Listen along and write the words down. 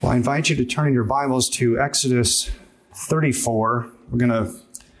I invite you to turn in your Bibles to Exodus 34. We're going to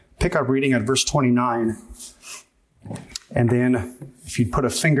pick up reading at verse 29. And then if you'd put a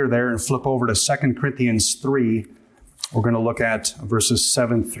finger there and flip over to 2 Corinthians 3, we're going to look at verses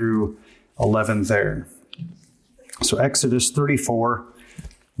 7 through 11 there. So Exodus 34,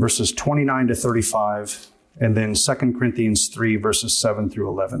 verses 29 to 35, and then 2 Corinthians 3, verses 7 through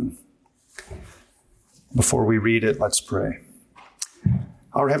 11. Before we read it, let's pray.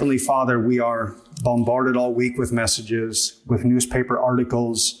 Our Heavenly Father, we are bombarded all week with messages, with newspaper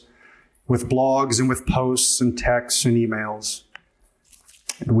articles, with blogs and with posts and texts and emails.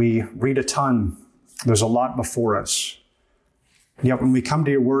 And we read a ton. There's a lot before us. Yet when we come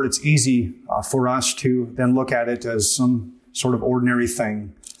to your word, it's easy for us to then look at it as some sort of ordinary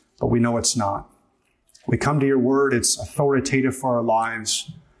thing, but we know it's not. We come to your word, it's authoritative for our lives.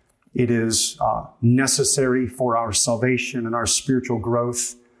 It is necessary for our salvation and our spiritual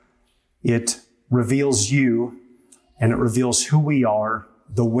growth. It reveals you, and it reveals who we are,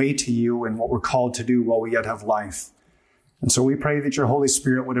 the way to you, and what we're called to do while we yet have life. And so we pray that your Holy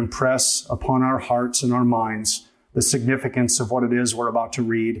Spirit would impress upon our hearts and our minds the significance of what it is we're about to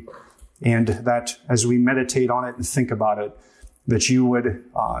read, and that as we meditate on it and think about it, that you would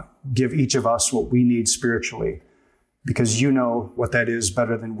give each of us what we need spiritually, because you know what that is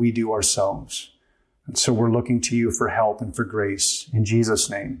better than we do ourselves. And so we're looking to you for help and for grace. In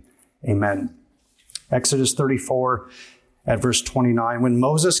Jesus' name, amen. Exodus 34 at verse 29. When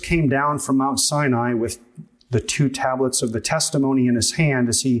Moses came down from Mount Sinai with the 2 tablets of the testimony in his hand,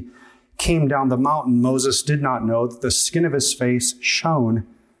 as he came down the mountain, Moses did not know that the skin of his face shone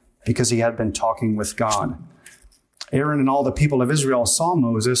because he had been talking with God. Aaron and all the people of Israel saw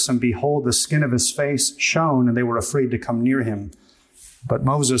Moses, and behold, the skin of his face shone, and they were afraid to come near him. But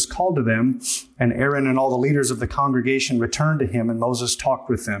Moses called to them, and Aaron and all the leaders of the congregation returned to him, and Moses talked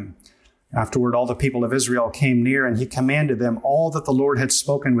with them. Afterward, all the people of Israel came near, and he commanded them all that the Lord had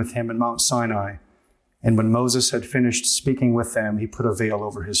spoken with him in Mount Sinai. And when Moses had finished speaking with them, he put a veil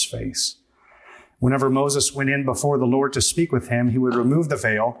over his face. Whenever Moses went in before the Lord to speak with him, he would remove the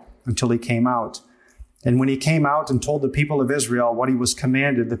veil until he came out. And when he came out and told the people of Israel what he was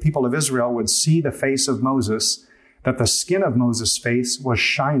commanded, the people of Israel would see the face of Moses, that the skin of Moses' face was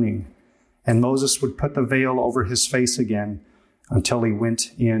shining. And Moses would put the veil over his face again until he went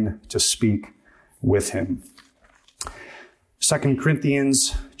in to speak with him. 2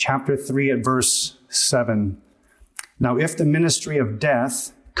 Corinthians chapter 3 at verse 7. Now, if the ministry of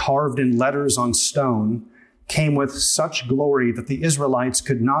death, carved in letters on stone, came with such glory that the Israelites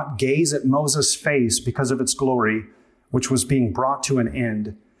could not gaze at Moses' face because of its glory, which was being brought to an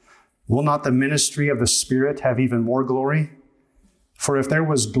end, will not the ministry of the Spirit have even more glory? For if there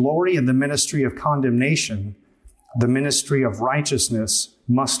was glory in the ministry of condemnation, the ministry of righteousness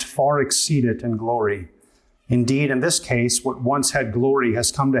must far exceed it in glory. Indeed, in this case, what once had glory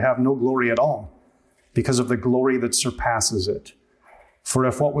has come to have no glory at all, because of the glory that surpasses it. For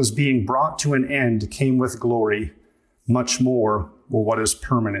if what was being brought to an end came with glory, much more will what is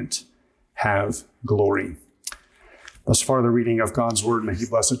permanent have glory. Thus far, the reading of God's word. May he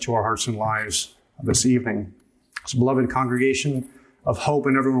bless it to our hearts and lives this evening. So, beloved congregation of hope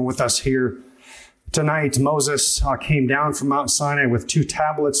and everyone with us here tonight, Moses came down from Mount Sinai with 2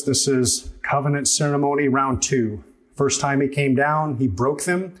 tablets. This is covenant ceremony round 2. First time he came down, he broke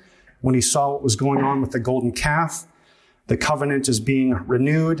them when he saw what was going on with the golden calf. The covenant is being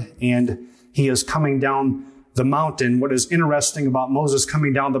renewed, and he is coming down the mountain. What is interesting about Moses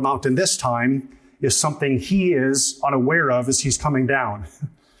coming down the mountain this time is something he is unaware of as he's coming down.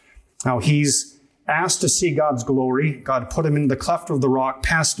 Now, he's asked to see God's glory. God put him in the cleft of the rock,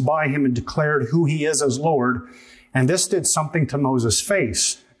 passed by him, and declared who he is as Lord. And this did something to Moses'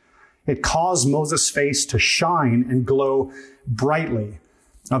 face. It caused Moses' face to shine and glow brightly.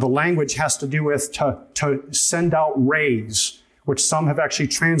 Now, the language has to do with to send out rays, which some have actually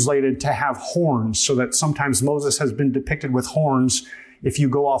translated to have horns, so that sometimes Moses has been depicted with horns if you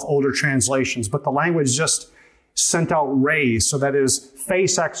go off older translations. But the language just sent out rays, so that his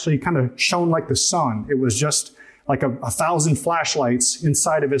face actually kind of shone like the sun. It was just like 1,000 flashlights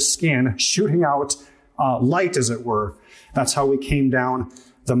inside of his skin, shooting out light, as it were. That's how he came down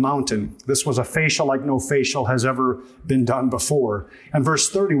the mountain. This was a facial like no facial has ever been done before. And verse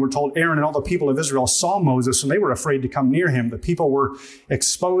 30, we're told Aaron and all the people of Israel saw Moses, and they were afraid to come near him. The people were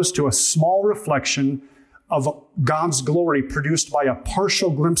exposed to a small reflection of God's glory produced by a partial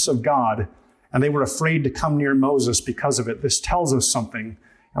glimpse of God, and they were afraid to come near Moses because of it. This tells us something,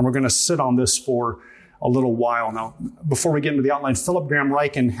 and we're going to sit on this for a little while. Now, before we get into the outline, Philip Graham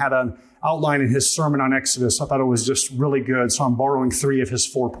Ryken had an outline in his sermon on Exodus. I thought it was just really good, so I'm borrowing 3 of his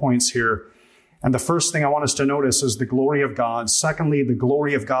 4 points here. And the first thing I want us to notice is the glory of God. Secondly, the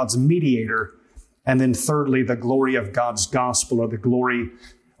glory of God's mediator. And then thirdly, the glory of God's gospel, or the glory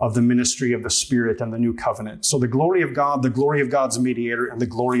of the ministry of the Spirit and the new covenant. So the glory of God, the glory of God's mediator, and the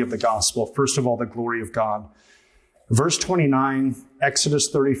glory of the gospel. First of all, the glory of God. Verse 29, Exodus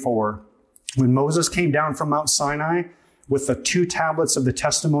 34. When Moses came down from Mount Sinai with the 2 tablets of the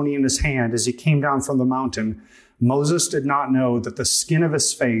testimony in his hand as he came down from the mountain, Moses did not know that the skin of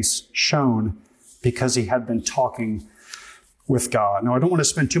his face shone because he had been talking with God. Now, I don't want to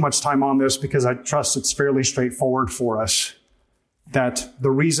spend too much time on this because I trust it's fairly straightforward for us that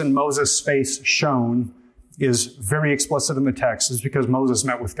the reason Moses' face shone is very explicit in the text is because Moses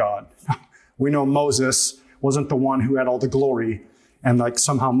met with God. We know Moses wasn't the one who had all the glory and like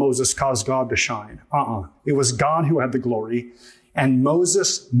somehow Moses caused God to shine. It was God who had the glory, and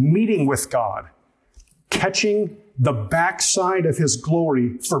Moses meeting with God, catching the backside of his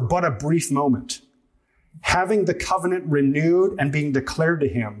glory for but a brief moment, having the covenant renewed and being declared to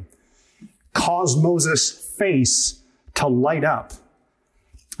him, caused Moses' face to light up.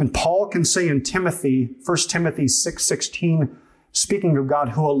 And Paul can say in Timothy, 1 Timothy 6:16, speaking of God,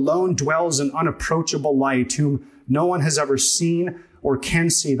 who alone dwells in unapproachable light, whom no one has ever seen or can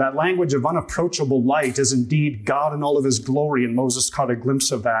see. That language of unapproachable light is indeed God in all of his glory, and Moses caught a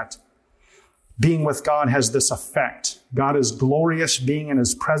glimpse of that. Being with God has this effect. God is glorious. Being in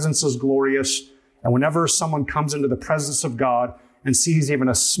his presence is glorious. And whenever someone comes into the presence of God and sees even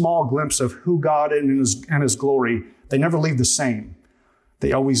a small glimpse of who God is and his glory, they never leave the same.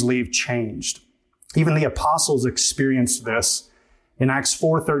 They always leave changed. Even the apostles experienced this. In Acts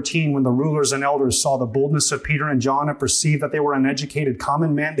 4:13, when the rulers and elders saw the boldness of Peter and John and perceived that they were uneducated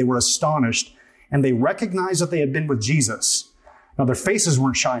common men, they were astonished, and they recognized that they had been with Jesus. Now, their faces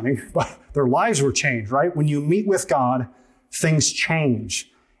weren't shining, but their lives were changed, right? When you meet with God, things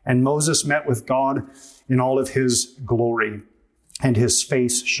change. And Moses met with God in all of his glory, and his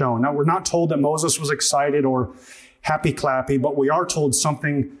face shone. Now, we're not told that Moses was excited or happy-clappy, but we are told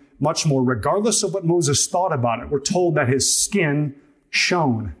something much more. Regardless of what Moses thought about it, we're told that his skin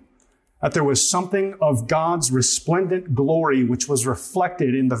shone, that there was something of God's resplendent glory which was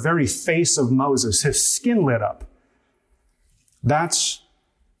reflected in the very face of Moses. His skin lit up. That's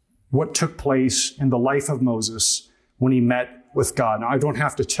what took place in the life of Moses when he met with God. Now, I don't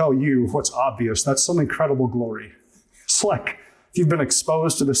have to tell you what's obvious. That's some incredible glory. It's like if you've been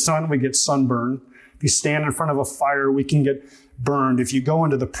exposed to the sun, we get sunburn. If you stand in front of a fire, we can get burned. If you go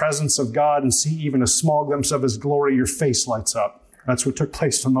into the presence of God and see even a small glimpse of his glory, your face lights up. That's what took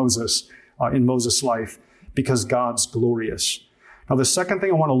place to Moses in Moses' life, because God's glorious. Now, the second thing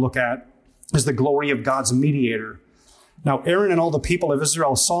I want to look at is the glory of God's mediator. Now, Aaron and all the people of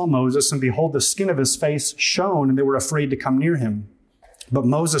Israel saw Moses, and behold, the skin of his face shone, and they were afraid to come near him. But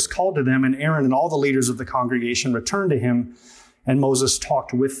Moses called to them, and Aaron and all the leaders of the congregation returned to him, and Moses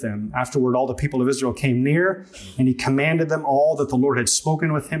talked with them. Afterward, all the people of Israel came near, and he commanded them all that the Lord had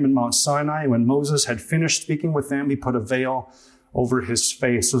spoken with him in Mount Sinai. When Moses had finished speaking with them, he put a veil over his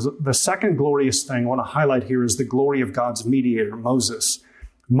face. So the second glorious thing I want to highlight here is the glory of God's mediator, Moses.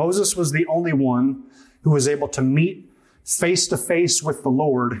 Moses was the only one who was able to meet face to face with the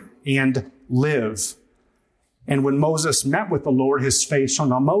Lord and live. And when Moses met with the Lord, his face shone.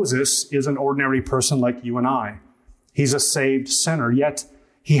 Now, Moses is an ordinary person like you and I. He's a saved sinner, yet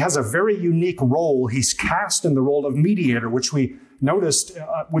he has a very unique role. He's cast in the role of mediator, which we've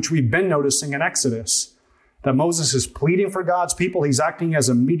been noticing in Exodus. That Moses is pleading for God's people. He's acting as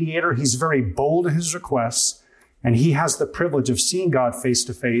a mediator. He's very bold in his requests, and he has the privilege of seeing God face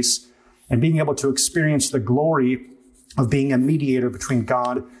to face and being able to experience the glory of being a mediator between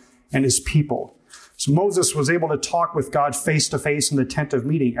God and his people. So Moses was able to talk with God face to face in the tent of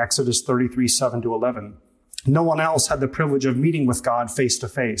meeting, Exodus 33:7-11. No one else had the privilege of meeting with God face to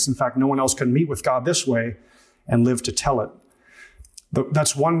face. In fact, no one else could meet with God this way and live to tell it.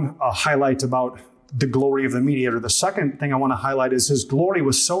 That's one highlight about the glory of the mediator. The second thing I want to highlight is his glory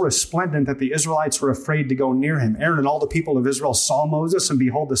was so resplendent that the Israelites were afraid to go near him. Aaron and all the people of Israel saw Moses, and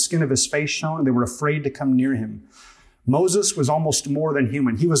behold, the skin of his face shone, and they were afraid to come near him. Moses was almost more than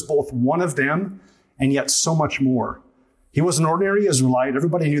human. He was both one of them and yet so much more. He was an ordinary Israelite.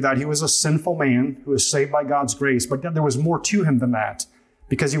 Everybody knew that. He was a sinful man who was saved by God's grace, but there was more to him than that,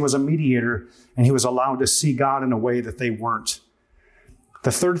 because he was a mediator and he was allowed to see God in a way that they weren't.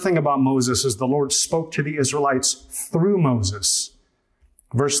 The third thing about Moses is the Lord spoke to the Israelites through Moses.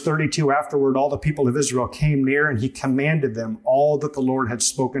 Verse 32, afterward, all the people of Israel came near, and he commanded them all that the Lord had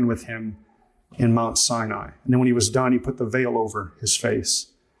spoken with him in Mount Sinai. And then when he was done, he put the veil over his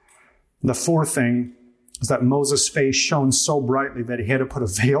face. And the fourth thing is that Moses' face shone so brightly that he had to put a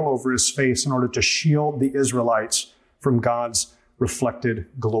veil over his face in order to shield the Israelites from God's reflected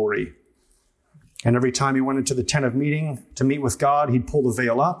glory. And every time he went into the tent of meeting to meet with God, he'd pull the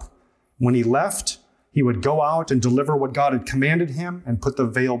veil up. When he left, he would go out and deliver what God had commanded him and put the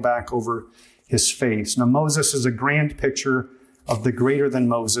veil back over his face. Now, Moses is a grand picture of the greater than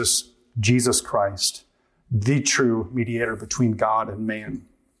Moses, Jesus Christ, the true mediator between God and man.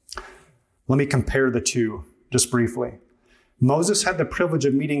 Let me compare the two just briefly. Moses had the privilege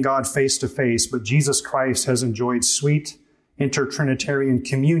of meeting God face to face, but Jesus Christ has enjoyed sweet intertrinitarian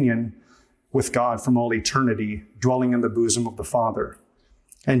communion with God from all eternity, dwelling in the bosom of the Father.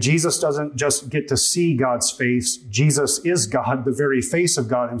 And Jesus doesn't just get to see God's face. Jesus is God, the very face of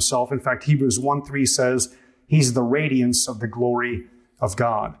God himself. In fact, Hebrews 1:3 says he's the radiance of the glory of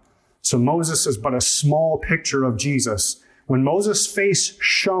God. So Moses is but a small picture of Jesus. When Moses' face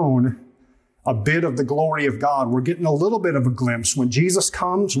shone a bit of the glory of God, we're getting a little bit of a glimpse. When Jesus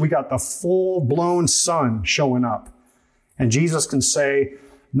comes, we got the full-blown sun showing up. And Jesus can say,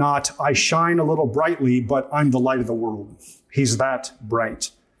 not, I shine a little brightly, but I'm the light of the world. He's that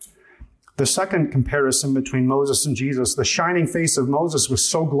bright. The second comparison between Moses and Jesus, the shining face of Moses was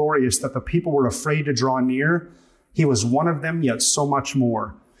so glorious that the people were afraid to draw near. He was one of them, yet so much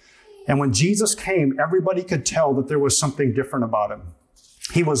more. And when Jesus came, everybody could tell that there was something different about him.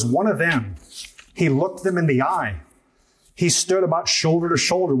 He was one of them. He looked them in the eye. He stood about shoulder to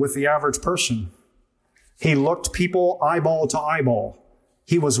shoulder with the average person. He looked people eyeball to eyeball.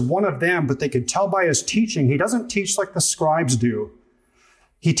 He was one of them, but they could tell by his teaching, he doesn't teach like the scribes do.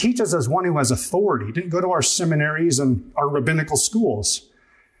 He teaches as one who has authority. He didn't go to our seminaries and our rabbinical schools.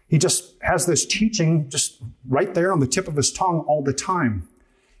 He just has this teaching just right there on the tip of his tongue all the time.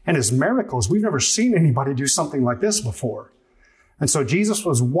 And his miracles, we've never seen anybody do something like this before. And so Jesus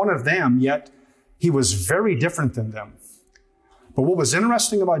was one of them, yet he was very different than them. But what was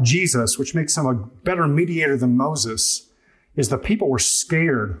interesting about Jesus, which makes him a better mediator than Moses, is the people were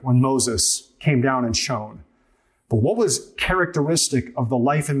scared when Moses came down and shone. But what was characteristic of the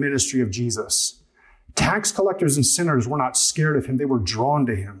life and ministry of Jesus? Tax collectors and sinners were not scared of him. They were drawn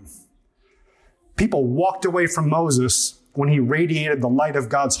to him. People walked away from Moses when he radiated the light of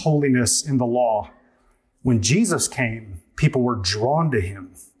God's holiness in the law. When Jesus came, people were drawn to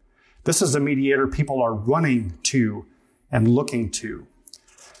him. This is a mediator people are running to and looking to.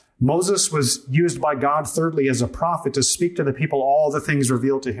 Moses was used by God, thirdly, as a prophet to speak to the people all the things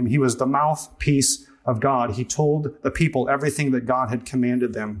revealed to him. He was the mouthpiece of God. He told the people everything that God had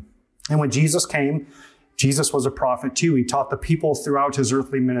commanded them. And when Jesus came, Jesus was a prophet too. He taught the people throughout his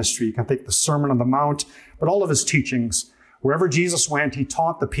earthly ministry. You can take the Sermon on the Mount, but all of his teachings. Wherever Jesus went, he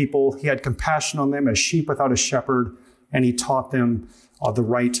taught the people. He had compassion on them as sheep without a shepherd, and he taught them the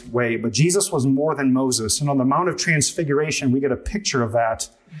right way. But Jesus was more than Moses. And on the Mount of Transfiguration, we get a picture of that.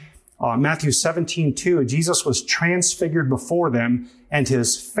 Matthew 17:2, Jesus was transfigured before them, and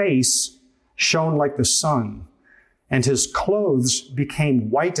his face shone like the sun, and his clothes became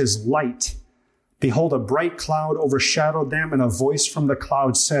white as light. Behold, a bright cloud overshadowed them, and a voice from the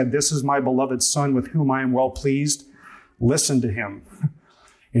cloud said, "This is my beloved Son, with whom I am well pleased. Listen to him."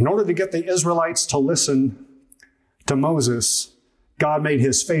 In order to get the Israelites to listen to Moses, God made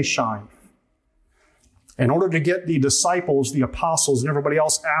his face shine. In order to get the disciples, the apostles, and everybody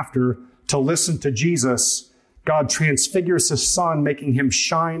else after to listen to Jesus, God transfigures his Son, making him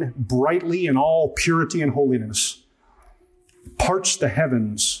shine brightly in all purity and holiness, parts the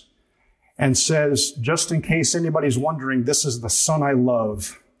heavens, and says, just in case anybody's wondering, this is the Son I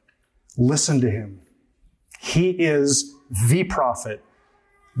love. Listen to him. He is the prophet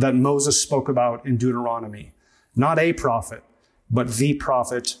that Moses spoke about in Deuteronomy. Not a prophet, but the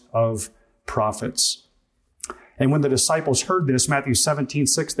prophet of prophets. And when the disciples heard this, Matthew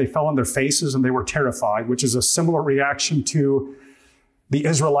 17:6, they fell on their faces and they were terrified, which is a similar reaction to the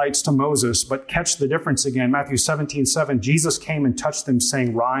Israelites to Moses. But catch the difference again. Matthew 17:7, Jesus came and touched them,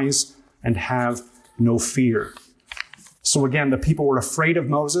 saying, "Rise and have no fear." So again, the people were afraid of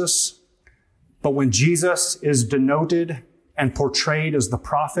Moses. But when Jesus is denoted and portrayed as the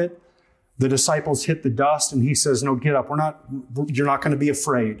prophet, the disciples hit the dust and he says, "No, get up. You're not going to be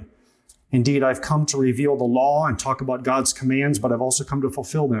afraid. Indeed, I've come to reveal the law and talk about God's commands, but I've also come to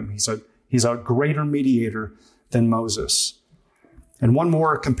fulfill them." He's a greater mediator than Moses. And one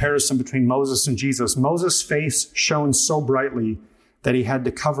more comparison between Moses and Jesus. Moses' face shone so brightly that he had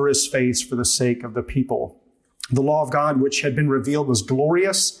to cover his face for the sake of the people. The law of God, which had been revealed, was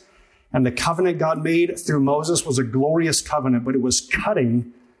glorious, and the covenant God made through Moses was a glorious covenant, but it was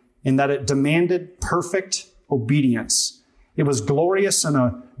cutting in that it demanded perfect obedience. It was glorious in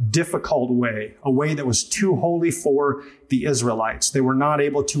a difficult way, a way that was too holy for the Israelites. They were not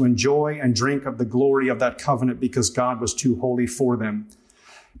able to enjoy and drink of the glory of that covenant because God was too holy for them.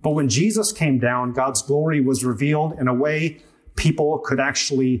 But when Jesus came down, God's glory was revealed in a way people could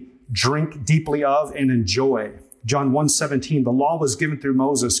actually drink deeply of and enjoy. John 1:17, the law was given through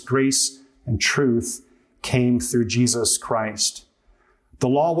Moses, grace and truth came through Jesus Christ. The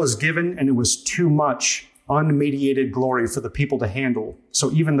law was given and it was too much unmediated glory for the people to handle.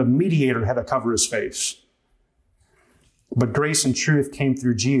 So even the mediator had to cover his face. But grace and truth came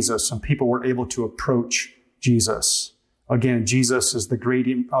through Jesus and people were able to approach Jesus. Again, Jesus is the great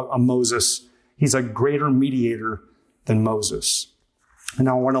Moses. He's a greater mediator than Moses. And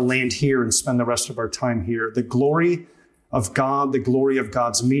now I want to land here and spend the rest of our time here. The glory of God, the glory of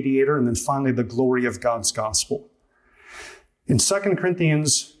God's mediator, and then finally the glory of God's gospel. In 2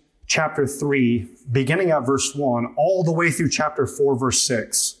 Corinthians chapter 3, beginning at verse 1, all the way through chapter 4, verse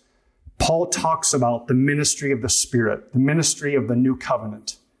 6, Paul talks about the ministry of the Spirit, the ministry of the new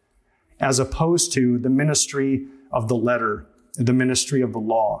covenant, as opposed to the ministry of the letter, the ministry of the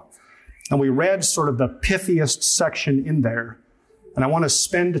law. And we read sort of the pithiest section in there. And I want to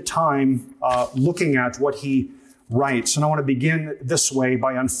spend time looking at what he writes. And I want to begin this way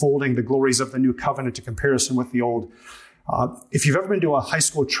by unfolding the glories of the new covenant in comparison with the old. If you've ever been to a high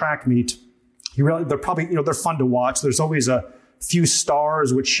school track meet, they're probably, they're fun to watch. There's always a few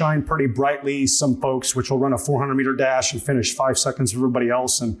stars which shine pretty brightly. Some folks which will run a 400-meter dash and finish 5 seconds of everybody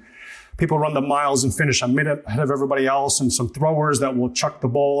else. And people run the miles and finish a minute ahead of everybody else. And some throwers that will chuck the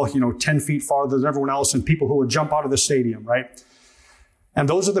ball, 10 feet farther than everyone else. And people who will jump out of the stadium, right? And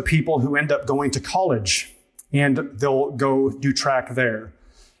those are the people who end up going to college, and they'll go do track there.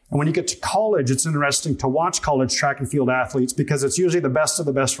 And when you get to college, it's interesting to watch college track and field athletes because it's usually the best of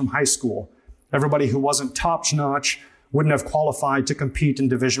the best from high school. Everybody who wasn't top-notch wouldn't have qualified to compete in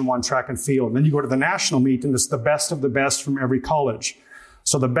Division I track and field. And then you go to the national meet, and it's the best of the best from every college.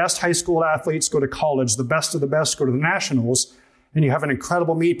 So the best high school athletes go to college, the best of the best go to the nationals, and you have an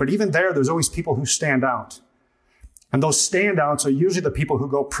incredible meet. But even there's always people who stand out. And those standouts are usually the people who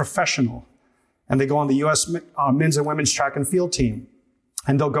go professional. And they go on the U.S. men's and women's track and field team.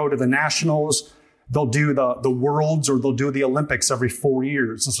 And they'll go to the nationals, they'll do the worlds, or they'll do the Olympics every 4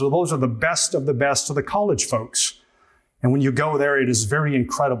 years. And so those are the best of the college folks. And when you go there, it is very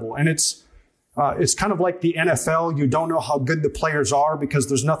incredible. And it's kind of like the NFL. You don't know how good the players are because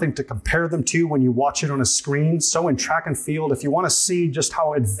there's nothing to compare them to when you watch it on a screen. So in track and field, if you want to see just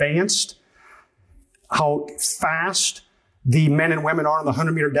how advanced, how fast the men and women are on the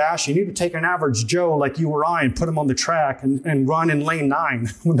 100-meter dash, you need to take an average Joe like you or I and put them on the track and run in lane 9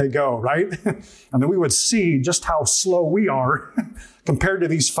 when they go, right? And then we would see just how slow we are compared to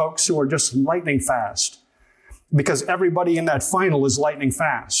these folks who are just lightning fast. Because everybody in that final is lightning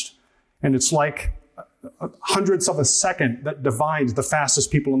fast. And it's like hundredths of a second that divides the fastest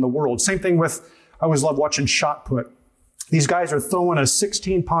people in the world. Same thing with, I always love watching shot put. These guys are throwing a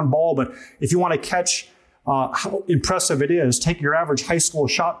 16-pound ball, but if you want to catch how impressive it is, take your average high school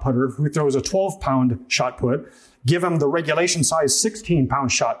shot putter who throws a 12-pound shot put, give him the regulation size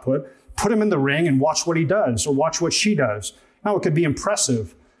 16-pound shot put him in the ring and watch what he does or watch what she does. Now, it could be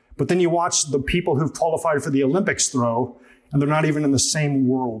impressive, but then you watch the people who've qualified for the Olympics throw, and they're not even in the same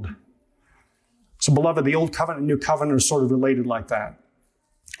world. So, beloved, the old covenant and new covenant are sort of related like that.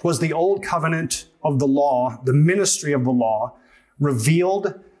 Was the old covenant of the law, the ministry of the law,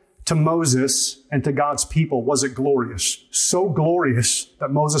 revealed to Moses and to God's people? Was it glorious? So glorious that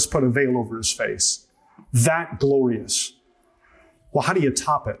Moses put a veil over his face. That glorious. Well, how do you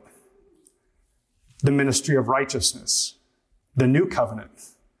top it? The ministry of righteousness. The new covenant.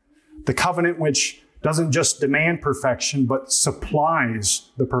 The covenant which doesn't just demand perfection, but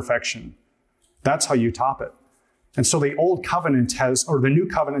supplies the perfection. That's how you top it. And so the old covenant the new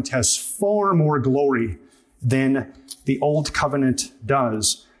covenant has far more glory than the old covenant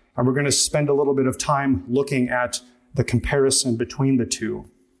does. And we're going to spend a little bit of time looking at the comparison between the two.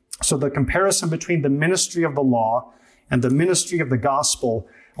 So the comparison between the ministry of the law and the ministry of the gospel,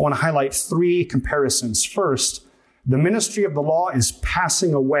 I want to highlight 3 comparisons. First, the ministry of the law is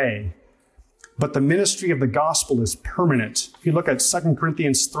passing away, but the ministry of the gospel is permanent. If you look at 2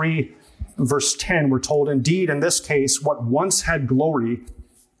 Corinthians 3, verse 10, we're told, indeed, in this case, what once had glory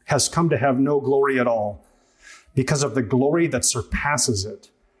has come to have no glory at all, because of the glory that surpasses it.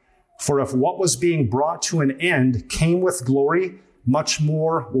 For if what was being brought to an end came with glory, much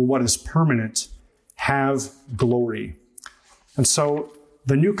more will what is permanent have glory. And so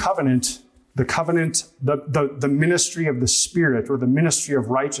the new covenant the covenant, the ministry of the Spirit, or the ministry of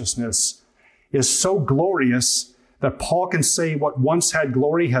righteousness, is so glorious that Paul can say what once had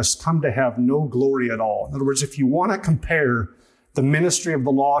glory has come to have no glory at all. In other words, if you want to compare the ministry of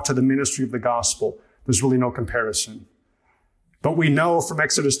the law to the ministry of the gospel, there's really no comparison. But we know from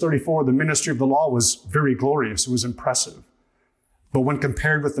Exodus 34, the ministry of the law was very glorious. It was impressive. But when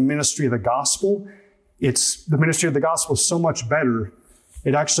compared with the ministry of the gospel, the ministry of the gospel is so much better.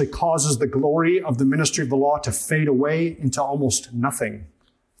 It actually causes the glory of the ministry of the law to fade away into almost nothing.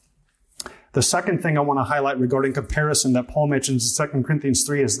 The second thing I want to highlight regarding comparison that Paul mentions in 2 Corinthians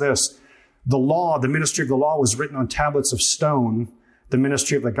 3 is this. The law, the ministry of the law, was written on tablets of stone. The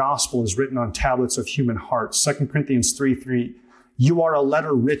ministry of the gospel is written on tablets of human hearts. 2 Corinthians 3:3, you are a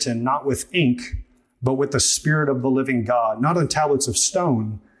letter written not with ink, but with the Spirit of the living God, not on tablets of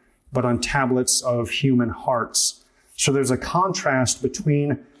stone, but on tablets of human hearts. So there's a contrast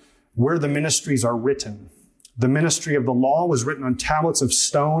between where the ministries are written. The ministry of the law was written on tablets of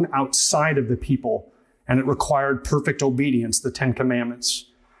stone outside of the people, and it required perfect obedience, the 10 Commandments.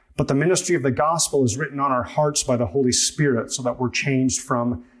 But the ministry of the gospel is written on our hearts by the Holy Spirit so that we're changed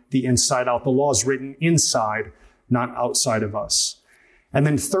from the inside out. The law is written inside, not outside of us. And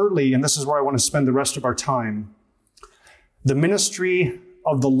then thirdly, and this is where I want to spend the rest of our time, the ministry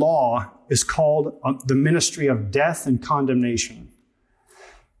of the law is called the ministry of death and condemnation.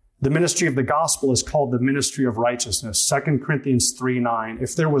 The ministry of the gospel is called the ministry of righteousness. 2 Corinthians 3:9.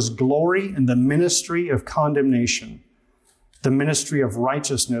 If there was glory in the ministry of condemnation, the ministry of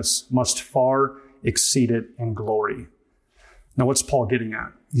righteousness must far exceed it in glory. Now, what's Paul getting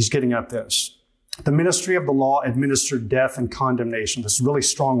at? He's getting at this. The ministry of the law administered death and condemnation. This is really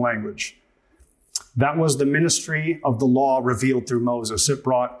strong language. That was the ministry of the law revealed through Moses. It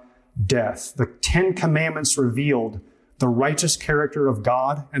brought death. The 10 Commandments revealed the righteous character of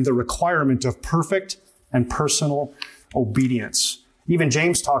God and the requirement of perfect and personal obedience. Even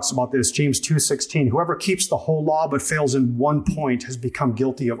James talks about this, James 2:16. Whoever keeps the whole law but fails in one point has become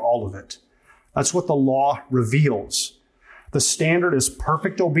guilty of all of it. That's what the law reveals. The standard is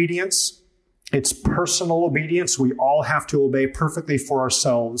perfect obedience. It's personal obedience. We all have to obey perfectly for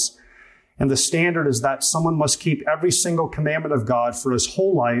ourselves. And the standard is that someone must keep every single commandment of God for his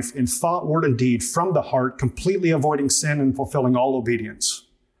whole life in thought, word, and deed from the heart, completely avoiding sin and fulfilling all obedience.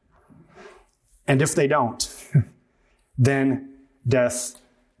 And if they don't, then death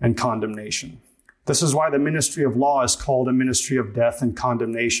and condemnation. This is why the ministry of law is called a ministry of death and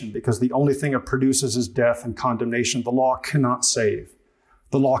condemnation, because the only thing it produces is death and condemnation. The law cannot save.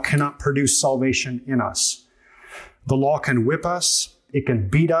 The law cannot produce salvation in us. The law can whip us. It can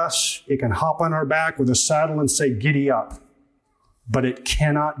beat us. It can hop on our back with a saddle and say, giddy up. But it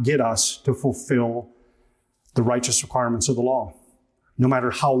cannot get us to fulfill the righteous requirements of the law. No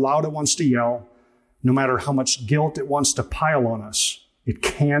matter how loud it wants to yell, no matter how much guilt it wants to pile on us, it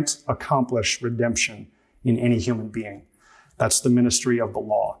can't accomplish redemption in any human being. That's the ministry of the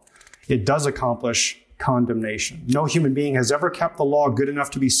law. It does accomplish condemnation. No human being has ever kept the law good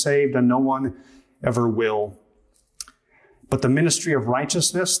enough to be saved, and no one ever will. But the ministry of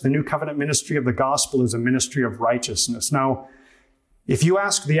righteousness, the new covenant ministry of the gospel, is a ministry of righteousness. Now, if you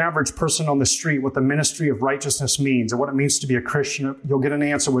ask the average person on the street what the ministry of righteousness means and what it means to be a Christian, you'll get an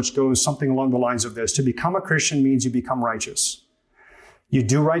answer which goes something along the lines of this. To become a Christian means you become righteous. You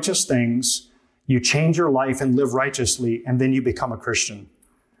do righteous things, you change your life and live righteously, and then you become a Christian.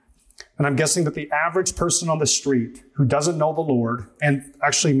 And I'm guessing that the average person on the street who doesn't know the Lord, and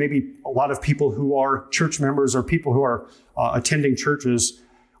actually maybe a lot of people who are church members or people who are attending churches,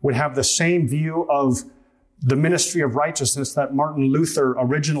 would have the same view of the ministry of righteousness that Martin Luther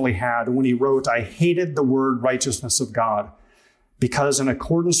originally had when he wrote, I hated the word righteousness of God, because in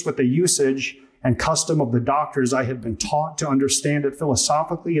accordance with the usage and custom of the doctors, I had been taught to understand it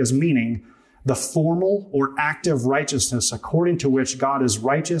philosophically as meaning the formal or active righteousness according to which God is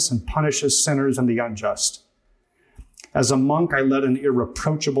righteous and punishes sinners and the unjust. As a monk, I led an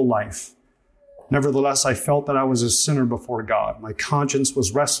irreproachable life. Nevertheless, I felt that I was a sinner before God. My conscience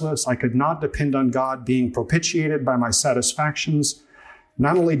was restless. I could not depend on God being propitiated by my satisfactions.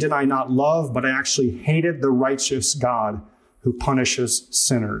 Not only did I not love, but I actually hated the righteous God who punishes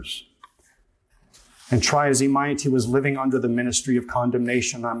sinners. And try as he might, he was living under the ministry of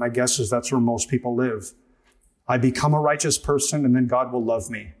condemnation. My guess is that's where most people live. I become a righteous person and then God will love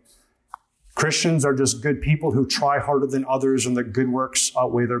me. Christians are just good people who try harder than others and their good works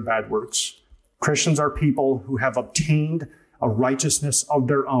outweigh their bad works. Christians are people who have obtained a righteousness of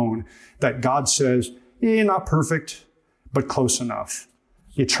their own that God says, you're not perfect, but close enough.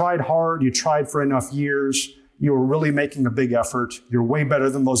 You tried hard, you tried for enough years, You were really making a big effort. You're way better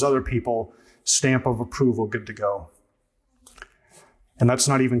than those other people. Stamp of approval, good to go. And that's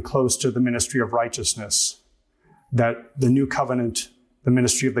not even close to the ministry of righteousness that the new covenant, the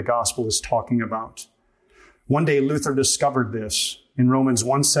ministry of the gospel, is talking about. One day Luther discovered this in Romans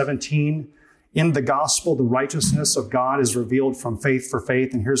 1:17. In the gospel, the righteousness of God is revealed from faith for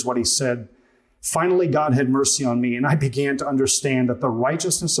faith. And here's what he said. Finally, God had mercy on me, and I began to understand that the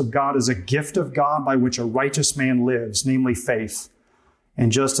righteousness of God is a gift of God by which a righteous man lives, namely faith.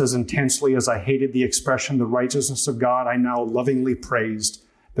 And just as intensely as I hated the expression, the righteousness of God, I now lovingly praised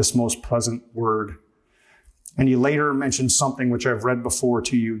this most pleasant word. And he later mentioned something which I've read before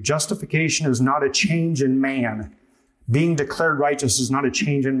to you. Justification is not a change in man. Being declared righteous is not a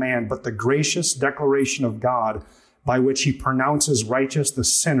change in man, but the gracious declaration of God by which he pronounces righteous the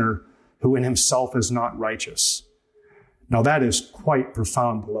sinner who in himself is not righteous. Now that is quite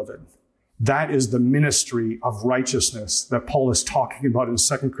profound, beloved. That is the ministry of righteousness that Paul is talking about in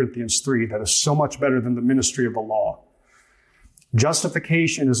 2 Corinthians 3. That is so much better than the ministry of the law.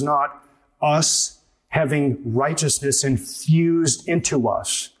 Justification is not us having righteousness infused into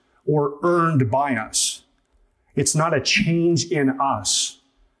us or earned by us. It's not a change in us.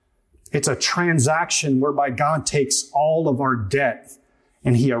 It's a transaction whereby God takes all of our debt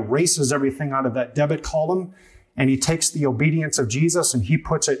and he erases everything out of that debit column, and he takes the obedience of Jesus and he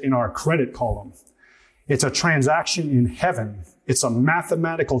puts it in our credit column. It's a transaction in heaven. It's a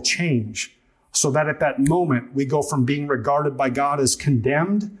mathematical change so that at that moment we go from being regarded by God as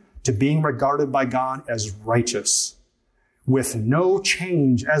condemned to being regarded by God as righteous, with no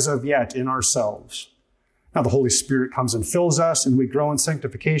change as of yet in ourselves. Now the Holy Spirit comes and fills us and we grow in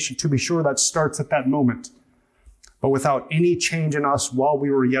sanctification. To be sure, that starts at that moment. But without any change in us while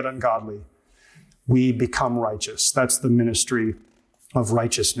we were yet ungodly, we become righteous. That's the ministry of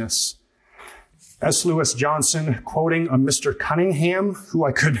righteousness. S. Lewis Johnson, quoting a Mr. Cunningham, who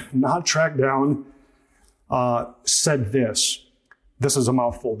I could not track down, said this. This is a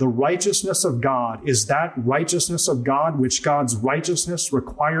mouthful. The righteousness of God is that righteousness of God which God's righteousness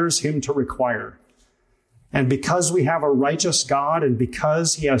requires him to require. And because we have a righteous God and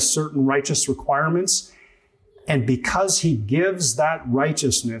because he has certain righteous requirements, and because he gives that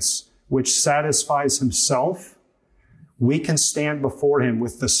righteousness which satisfies himself, we can stand before him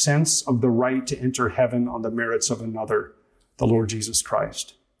with the sense of the right to enter heaven on the merits of another, the Lord Jesus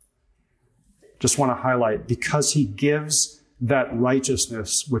Christ. Just want to highlight, because he gives that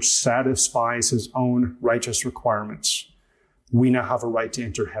righteousness which satisfies his own righteous requirements, we now have a right to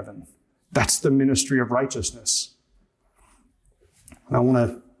enter heaven. That's the ministry of righteousness. And I want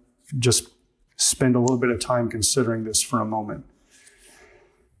to just spend a little bit of time considering this for a moment.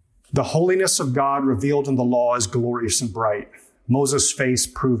 The holiness of God revealed in the law is glorious and bright. Moses' face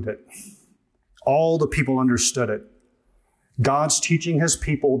proved it. All the people understood it. God's teaching his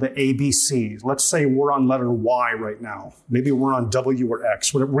people the ABCs. Let's say we're on letter Y right now. Maybe we're on W or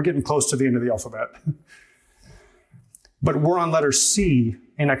X. We're getting close to the end of the alphabet. But we're on letter C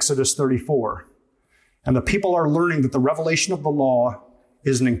in Exodus 34. And the people are learning that the revelation of the law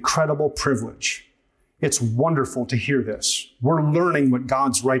is an incredible privilege. It's wonderful to hear this. We're learning what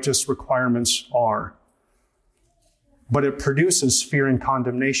God's righteous requirements are. But it produces fear and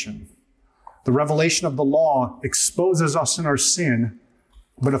condemnation. The revelation of the law exposes us in our sin,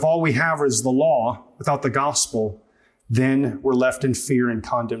 but if all we have is the law without the gospel, then we're left in fear and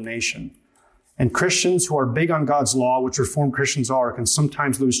condemnation. And Christians who are big on God's law, which Reformed Christians are, can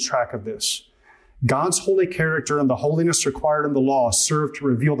sometimes lose track of this. God's holy character and the holiness required in the law serve to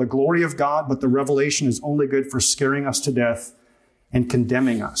reveal the glory of God, but the revelation is only good for scaring us to death and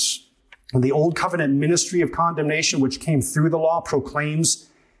condemning us. And the old covenant ministry of condemnation, which came through the law, proclaims,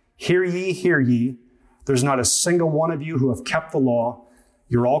 hear ye, hear ye. There's not a single one of you who have kept the law.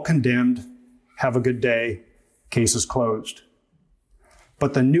 You're all condemned. Have a good day. Case is closed.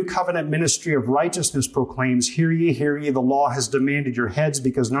 But the new covenant ministry of righteousness proclaims, hear ye, the law has demanded your heads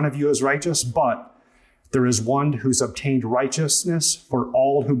because none of you is righteous, but there is one who's obtained righteousness for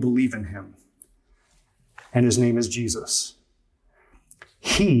all who believe in him. And his name is Jesus.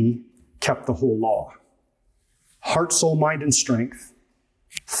 He kept the whole law. Heart, soul, mind, and strength.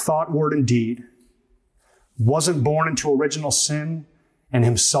 Thought, word, and deed. Wasn't born into original sin and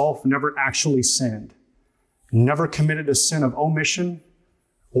himself never actually sinned. Never committed a sin of omission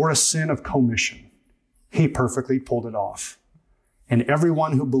or a sin of commission. He perfectly pulled it off. And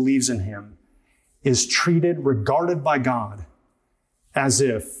everyone who believes in him is treated, regarded by God, as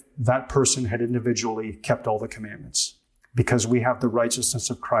if that person had individually kept all the commandments, because we have the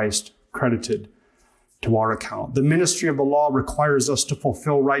righteousness of Christ credited to our account. The ministry of the law requires us to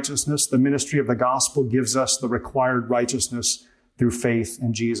fulfill righteousness. The ministry of the gospel gives us the required righteousness through faith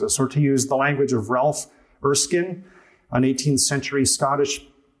in Jesus. Or to use the language of Ralph Erskine, an 18th century Scottish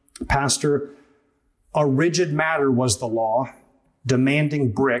pastor, a rigid matter was the law,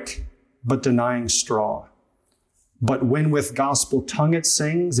 demanding brick, but denying straw. But when with gospel tongue it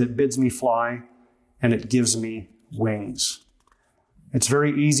sings, it bids me fly, and it gives me wings. It's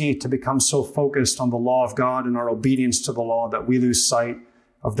very easy to become so focused on the law of God and our obedience to the law that we lose sight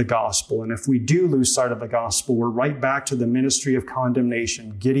of the gospel. And if we do lose sight of the gospel, we're right back to the ministry of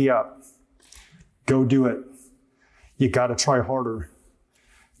condemnation. Giddy up. Go do it. You got to try harder.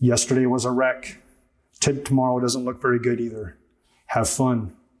 Yesterday was a wreck. Tomorrow doesn't look very good either. Have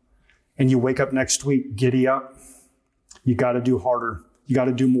fun. And you wake up next week, giddy up. You got to do harder. You got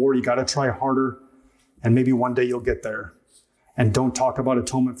to do more. You got to try harder. And maybe one day you'll get there. And don't talk about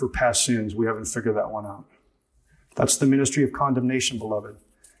atonement for past sins. We haven't figured that one out. That's the ministry of condemnation, beloved.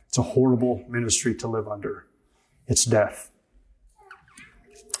 It's a horrible ministry to live under. It's death.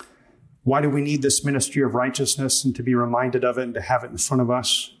 Why do we need this ministry of righteousness and to be reminded of it and to have it in front of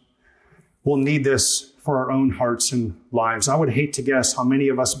us? We'll need this for our own hearts and lives. I would hate to guess how many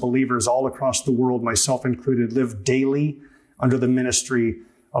of us believers all across the world, myself included, live daily under the ministry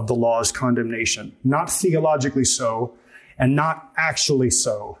of the law's condemnation. Not theologically so, and not actually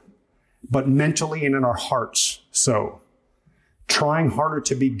so, but mentally and in our hearts so. Trying harder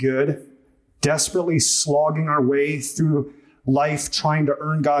to be good, desperately slogging our way through life, trying to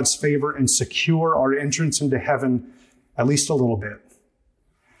earn God's favor and secure our entrance into heaven at least a little bit,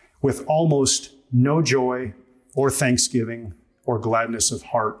 with almost no joy or thanksgiving or gladness of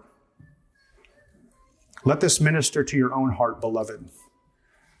heart. Let this minister to your own heart, beloved,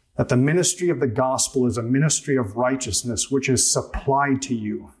 that the ministry of the gospel is a ministry of righteousness which is supplied to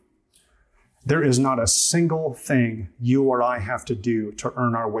you. There is not a single thing you or I have to do to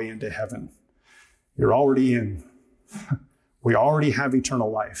earn our way into heaven. You're already in. We already have eternal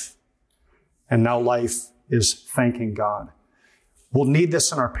life. And now life is thanking God. We'll need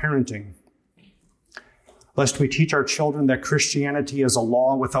this in our parenting, lest we teach our children that Christianity is a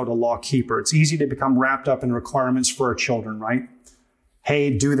law without a law keeper. It's easy to become wrapped up in requirements for our children, right?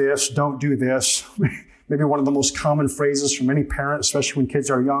 Hey, do this, don't do this. Maybe one of the most common phrases from any parent, especially when kids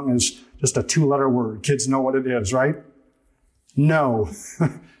are young, is just a 2-letter word. Kids know what it is, right? No.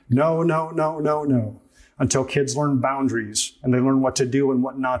 No, no, no, no, no. Until kids learn boundaries and they learn what to do and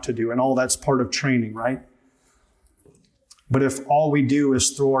what not to do. And all that's part of training, right? But if all we do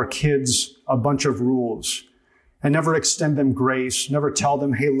is throw our kids a bunch of rules and never extend them grace, never tell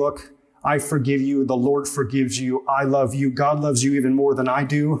them, hey, look, I forgive you, the Lord forgives you, I love you, God loves you even more than I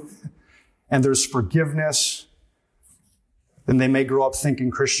do, and there's forgiveness, then they may grow up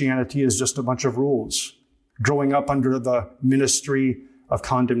thinking Christianity is just a bunch of rules, growing up under the ministry of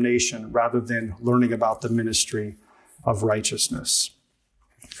condemnation rather than learning about the ministry of righteousness.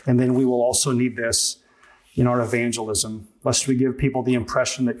 And then we will also need this in our evangelism, lest we give people the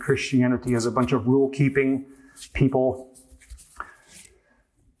impression that Christianity is a bunch of rule-keeping people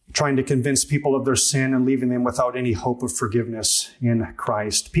trying to convince people of their sin and leaving them without any hope of forgiveness in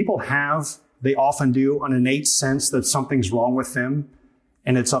Christ. People they often do, an innate sense that something's wrong with them,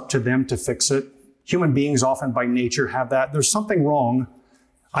 and it's up to them to fix it. Human beings often by nature have that. There's something wrong.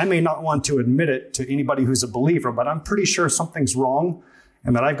 I may not want to admit it to anybody who's a believer, but I'm pretty sure something's wrong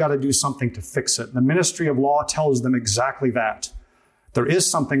and that I've got to do something to fix it. The ministry of law tells them exactly that. There is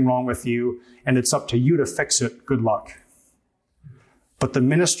something wrong with you, and it's up to you to fix it. Good luck. But the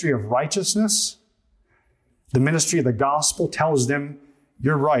ministry of righteousness, the ministry of the gospel tells them,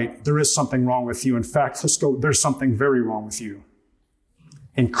 you're right, there is something wrong with you. In fact, there's something very wrong with you.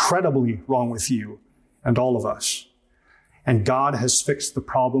 Incredibly wrong with you and all of us. And God has fixed the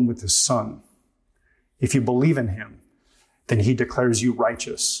problem with his Son. If you believe in him, then he declares you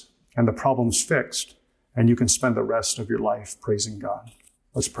righteous, and the problem's fixed, and you can spend the rest of your life praising God.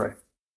 Let's pray.